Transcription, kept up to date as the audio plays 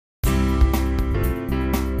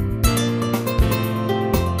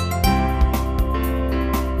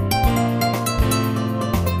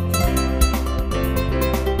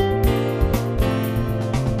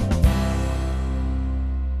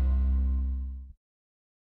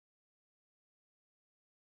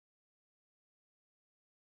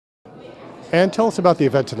And tell us about the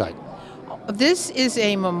event tonight. This is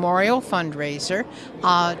a memorial fundraiser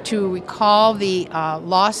to recall the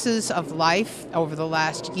losses of life over the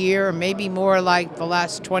last year, or maybe more like the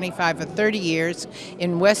last 25 or 30 years,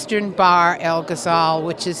 in western Bahr El Ghazal,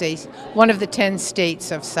 which is one of the 10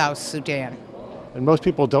 states of South Sudan. And most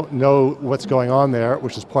people don't know what's going on there,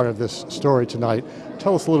 which is part of this story tonight.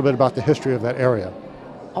 Tell us a little bit about the history of that area.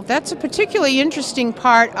 Well, that's a particularly interesting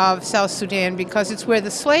part of South Sudan because it's where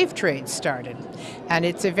the slave trade started. And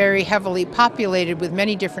it's a very heavily populated with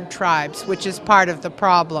many different tribes, which is part of the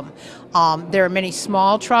problem. There are many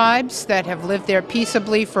small tribes that have lived there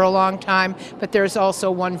peaceably for a long time, but there's also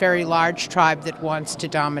one very large tribe that wants to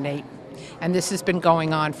dominate. And this has been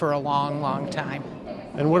going on for a long, long time.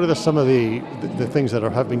 And what are some of the things that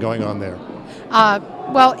have been going on there?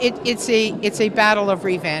 Well, it's a battle of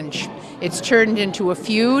revenge. It's turned into a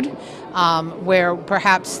feud where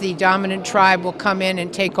perhaps the dominant tribe will come in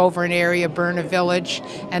and take over an area, burn a village,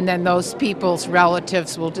 and then those people's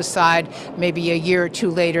relatives will decide maybe a year or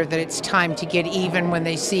two later that it's time to get even when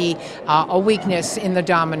they see a weakness in the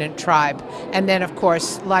dominant tribe. And then, of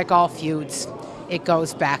course, like all feuds, it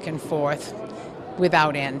goes back and forth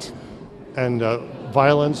without end. And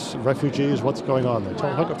violence, refugees, what's going on there?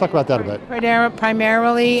 Talk about that a bit.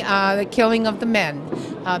 Primarily the killing of the men.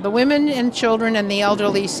 The women and children and the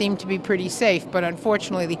elderly seem to be pretty safe, but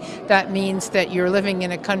unfortunately that means that you're living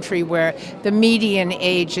in a country where the median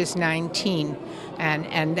age is 19,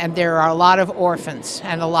 and there are a lot of orphans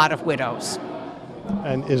and a lot of widows.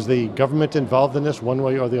 And is the government involved in this one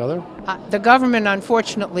way or the other? The government,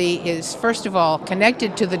 unfortunately, is first of all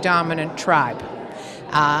connected to the dominant tribe.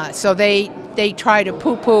 So they try to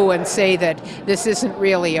poo-poo and say that this isn't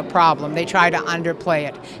really a problem. They try to underplay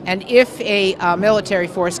it. And if a military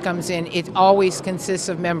force comes in, it always consists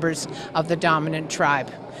of members of the dominant tribe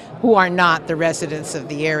who are not the residents of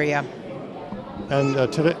the area. And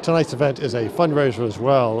tonight's event is a fundraiser as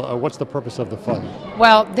well. What's the purpose of the fund?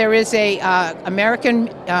 Well, there is a American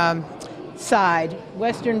side,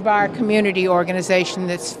 Western Bahr Community Organization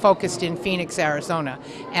that's focused in Phoenix, Arizona.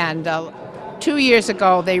 And 2 years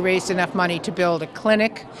ago, they raised enough money to build a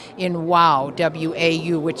clinic in Wau,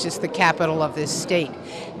 W-A-U, which is the capital of this state.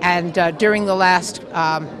 And during the last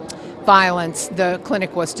violence, the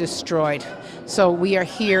clinic was destroyed. So we are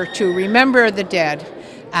here to remember the dead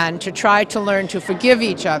and to try to learn to forgive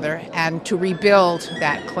each other and to rebuild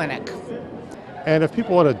that clinic. And if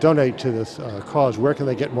people want to donate to this cause, where can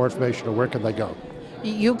they get more information or where can they go?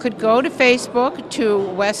 You could go to Facebook to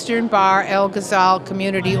Western Bahr El Ghazal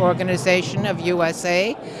Community Organization of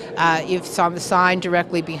USA, if it's on the sign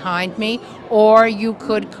directly behind me, or you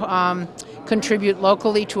could contribute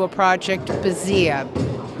locally to a project, Bazia,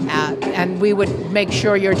 and we would make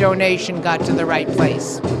sure your donation got to the right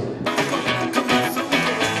place.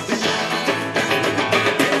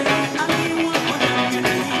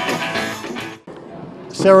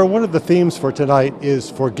 Sarah, one of the themes for tonight is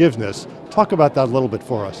forgiveness. Talk about that a little bit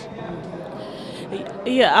for us.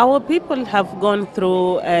 Yeah, our people have gone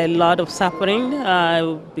through a lot of suffering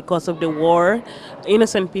because of the war.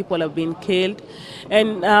 Innocent people have been killed.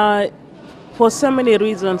 And for so many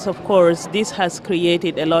reasons, of course, this has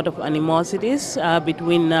created a lot of animosities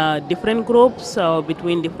between different groups,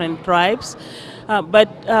 between different tribes. But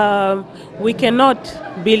we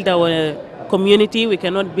cannot build our community, we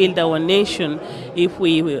cannot build our nation if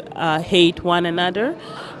we hate one another.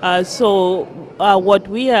 So what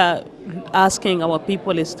we are asking our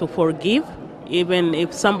people is to forgive. Even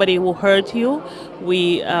if somebody who hurt you,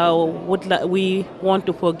 we want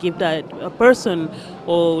to forgive that person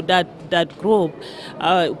or that group,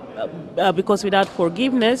 because without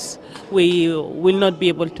forgiveness, we will not be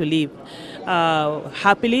able to live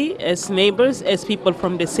happily as neighbors, as people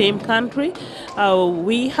from the same country.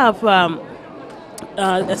 We have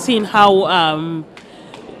seen how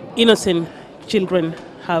innocent children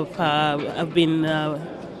have been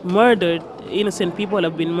murdered. Innocent people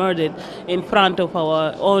have been murdered in front of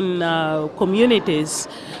our own communities.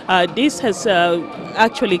 This has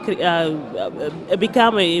actually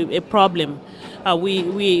become a problem.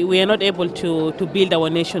 We are not able to build our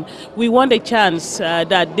nation. We want a chance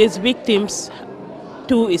that these victims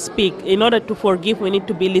to speak. In order to forgive, we need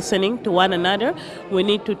to be listening to one another. We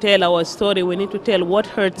need to tell our story. We need to tell what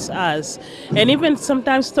hurts us. And even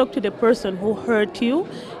sometimes talk to the person who hurt you.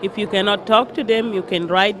 If you cannot talk to them, you can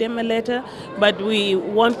write them a letter. But we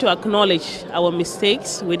want to acknowledge our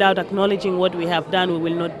mistakes. Without acknowledging what we have done, we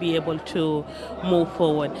will not be able to move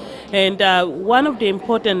forward. And one of the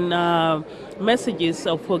important messages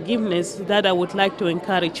of forgiveness that I would like to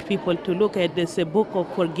encourage people to look at is a book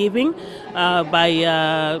of forgiving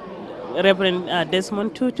by Reverend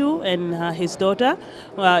Desmond Tutu and his daughter.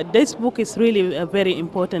 This book is really very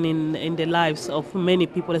important in the lives of many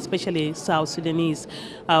people, especially South Sudanese,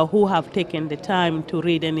 who have taken the time to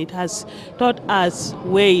read, and it has taught us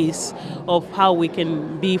ways of how we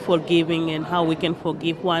can be forgiving and how we can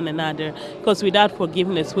forgive one another, because without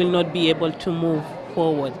forgiveness we'll not be able to move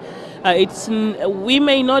forward. We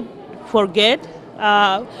may not forget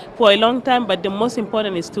for a long time, but the most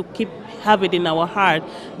important is to have it in our heart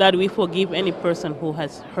that we forgive any person who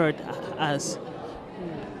has hurt us.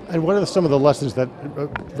 And what are some of the lessons that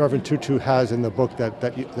Reverend Tutu has in the book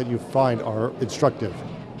that you find are instructive?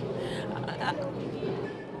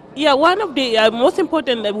 Yeah, one of the most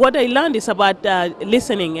important, what I learned is about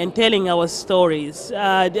listening and telling our stories.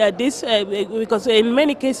 Because in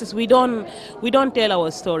many cases we don't tell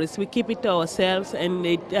our stories. We keep it to ourselves, and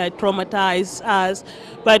it traumatizes us.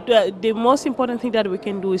 But the most important thing that we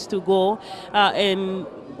can do is to go and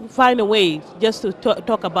find a way just to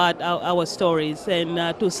talk about our stories,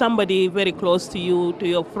 and to somebody very close to you, to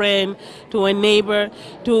your friend, to a neighbor,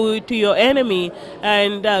 to your enemy,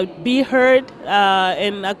 and be heard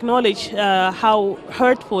and acknowledge how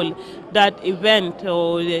hurtful that event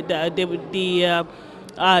or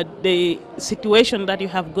the situation that you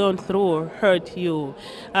have gone through hurt you,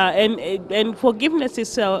 and forgiveness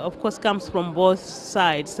is of course comes from both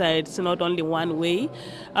sides. It's not only one way,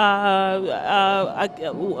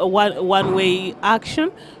 one way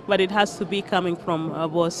action, but it has to be coming from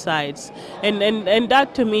both sides. And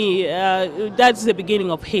that to me, that's the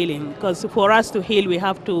beginning of healing. Because for us to heal, we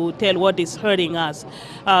have to tell what is hurting us,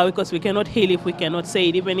 because we cannot heal if we cannot say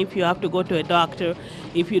it. Even if you have to go to a doctor,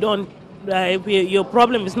 if you don't. If your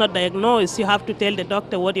problem is not diagnosed, you have to tell the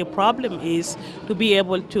doctor what your problem is to be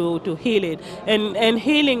able to heal it. And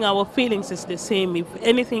healing our feelings is the same. If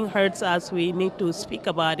anything hurts us, we need to speak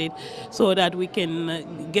about it so that we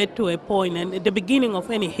can get to a point. And the beginning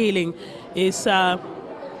of any healing is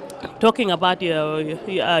talking about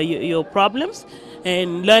your problems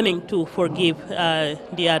and learning to forgive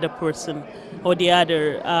the other person or the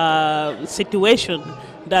other situation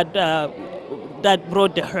that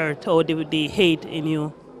brought the hurt or the hate in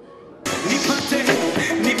you.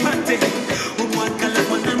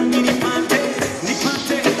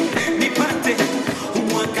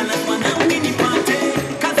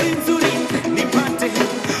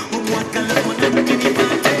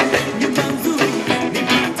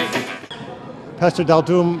 Pastor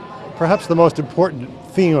Daldoum, perhaps the most important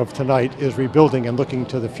theme of tonight is rebuilding and looking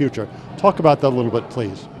to the future. Talk about that a little bit,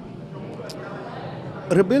 please.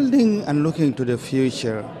 Rebuilding and looking to the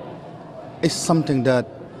future is something that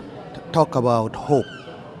talk about hope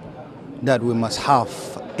that we must have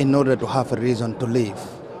in order to have a reason to live.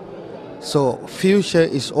 So future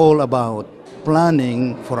is all about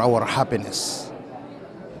planning for our happiness.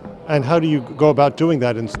 And how do you go about doing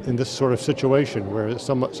that in this sort of situation where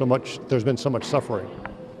there's been so much suffering?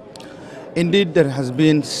 Indeed, there has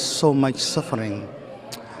been so much suffering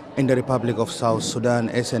in the Republic of South Sudan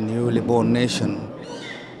as a newly born nation.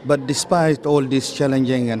 But despite all this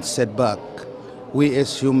challenging and setback, we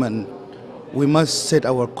as human, we must set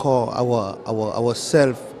our core,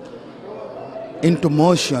 ourselves into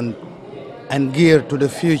motion and gear to the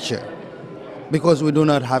future, because we do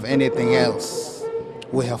not have anything else.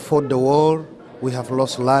 We have fought the war, we have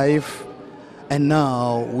lost life, and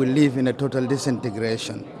now we live in a total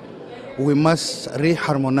disintegration. We must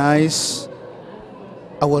reharmonize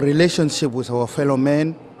our relationship with our fellow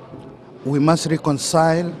men. We must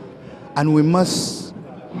reconcile, and we must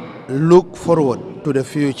look forward to the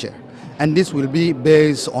future. And this will be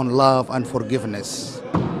based on love and forgiveness.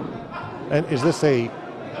 And is this a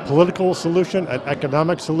political solution, an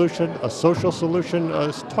economic solution, a social solution?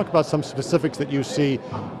 Talk about some specifics that you see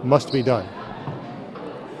must be done.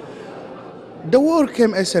 The war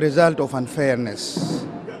came as a result of unfairness.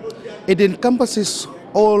 It encompasses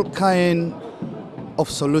all kinds of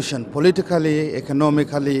solutions, politically,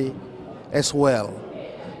 economically, as well.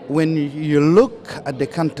 When you look at the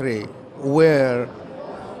country where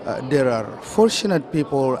there are fortunate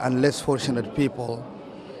people and less fortunate people,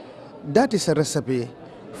 that is a recipe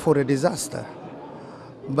for a disaster.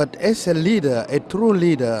 But as a leader, a true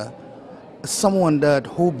leader, someone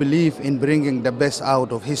who believes in bringing the best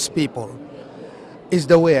out of his people, is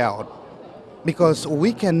the way out. Because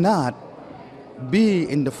we cannot be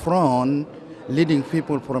in the front leading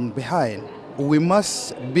people from behind. We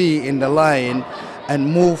must be in the line and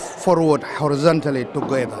move forward horizontally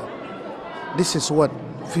together. This is what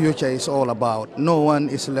future is all about. No one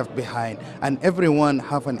is left behind, and everyone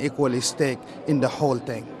have an equal stake in the whole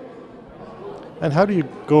thing. And how do you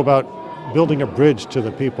go about building a bridge to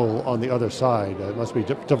the people on the other side. It must be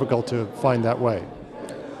difficult to find that way.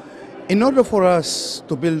 In order for us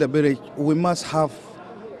to build a bridge, we must have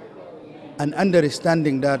an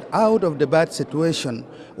understanding that out of the bad situation,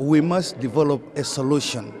 we must develop a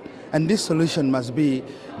solution. And this solution must be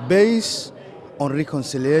based on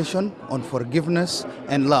reconciliation, on forgiveness,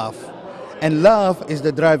 and love. And love is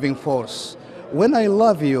the driving force. When I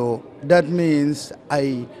love you, that means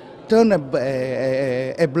I turn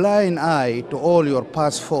a blind eye to all your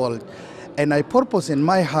past faults, and I purpose in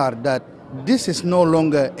my heart that this is no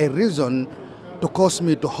longer a reason to cause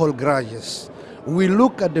me to hold grudges. We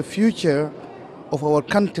look at the future of our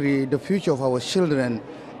country, the future of our children,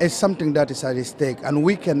 as something that is at stake, and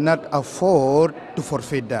we cannot afford to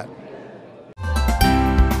forfeit that.